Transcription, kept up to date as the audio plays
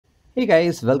Hey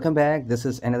guys, welcome back. This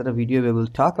is another video where we'll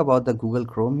talk about the Google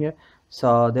Chrome here.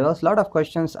 So there was a lot of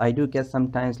questions I do get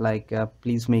sometimes like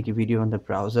please make a video on the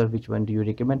browser, which one do you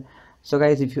recommend? So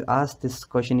guys, if you ask this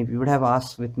question, if you would have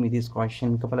asked with me this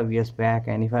question a couple of years back,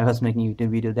 and if I was making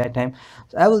YouTube video that time,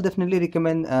 so I will definitely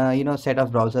recommend set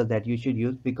of browsers that you should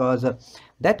use because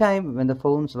that time when the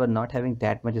phones were not having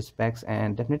that much specs,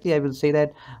 and definitely I will say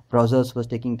that browsers was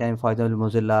taking time. For example,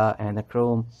 Mozilla and the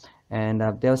Chrome, and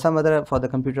there are some other for the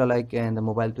computer like and the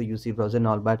mobile to use the browser and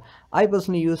all, but I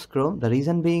personally use Chrome. The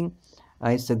reason being,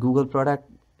 it's a Google product.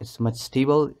 It's much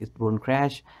stable, it won't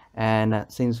crash, and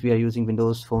since we are using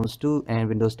Windows phones too and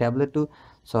Windows tablet too,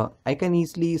 so I can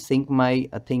easily sync my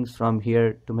things from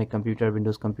here to my computer,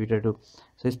 Windows computer too.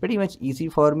 So it's pretty much easy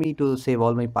for me to save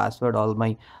all my password, all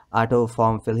my auto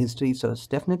form fill history, so it's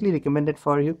definitely recommended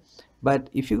for you. But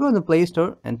if you go in the Play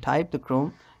Store and type the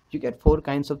Chrome, you get four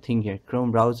kinds of thing here: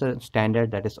 Chrome browser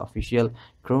standard, that is official,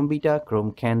 Chrome beta,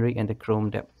 Chrome Canary, and the Chrome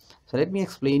dev. So let me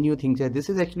explain you things here. This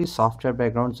is actually software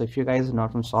background, so if you guys are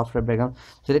not from software background,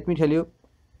 so let me tell you,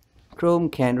 Chrome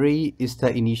Canary is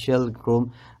the initial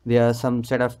Chrome. There are some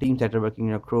set of teams that are working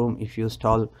in a Chrome. If you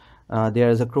install, there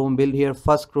is a Chrome build here.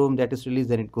 First Chrome that is released,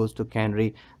 then it goes to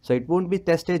Canary. So it won't be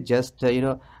tested. Just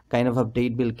kind of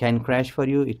update build can crash for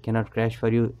you. It cannot crash for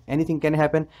you. Anything can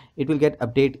happen. It will get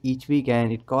update each week,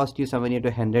 and it costs you somewhere near to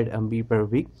 100 MB per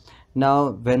week. Now,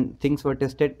 when things were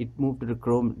tested, it moved to the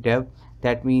Chrome dev.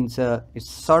 That means it's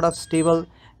sort of stable,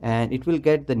 and it will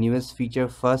get the newest feature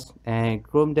first. And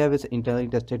Chrome dev is internally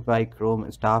tested by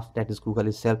Chrome staff, that is Google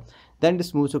itself. Then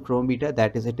this moves to Chrome beta,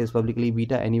 that is, it is publicly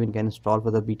beta, anyone can install for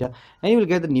the beta, and you will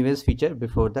get the newest feature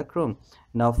before the Chrome.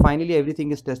 Now finally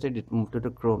everything is tested, it moved to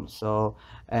the Chrome. So,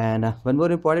 and one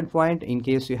more important point, in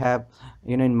case you have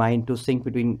in mind to sync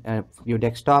between your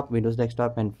desktop, Windows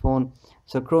desktop, and phone,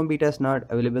 so Chrome beta is not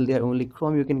available there, only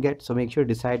Chrome you can get, so make sure to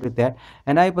decide with that.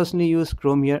 And I personally use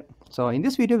Chrome here. So in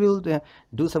this video we'll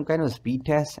do some kind of speed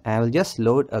test. I will just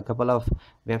load a couple of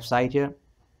website here,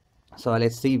 so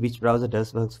let's see which browser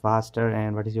does works faster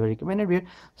and what is your recommended here.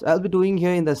 So I'll be doing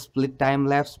here in the split time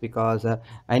lapse because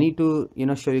I need to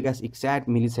show you guys exact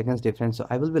milliseconds difference. So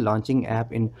I will be launching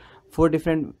app in four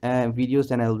different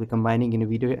videos, and I will be combining in a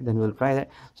video here, then we'll try that.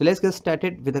 So let's get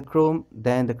started with the Chrome,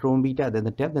 then the Chrome beta, then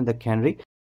the dev, then the Canary.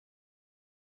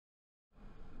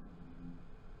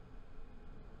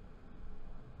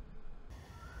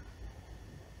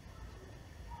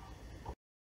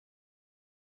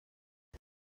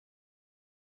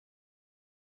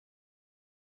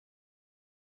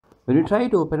 When we try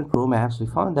to open Chrome apps, we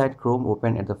found that Chrome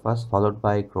opened at the first, followed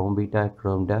by Chrome Beta,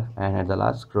 Chrome Dev, and at the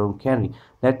last Chrome Canary.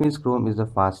 That means Chrome is the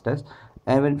fastest.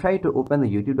 And when we try to open the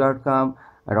YouTube.com,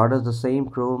 it orders the same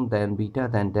Chrome, then Beta,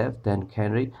 then Dev, then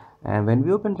Canary. And when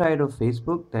we open try to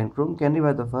Facebook, then Chrome Canary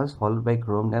was the first, followed by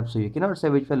Chrome Dev. So you cannot say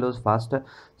which one goes faster.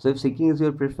 So if syncing is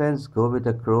your preference, go with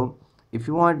the Chrome. If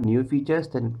you want new features,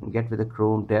 then get with the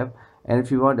Chrome Dev. And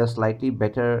if you want a slightly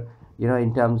better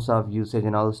in terms of usage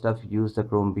and all stuff, use the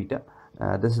Chrome beta.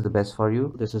 This is the best for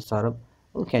you. This is Sarab.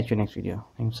 We'll catch you next video.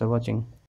 Thanks for watching.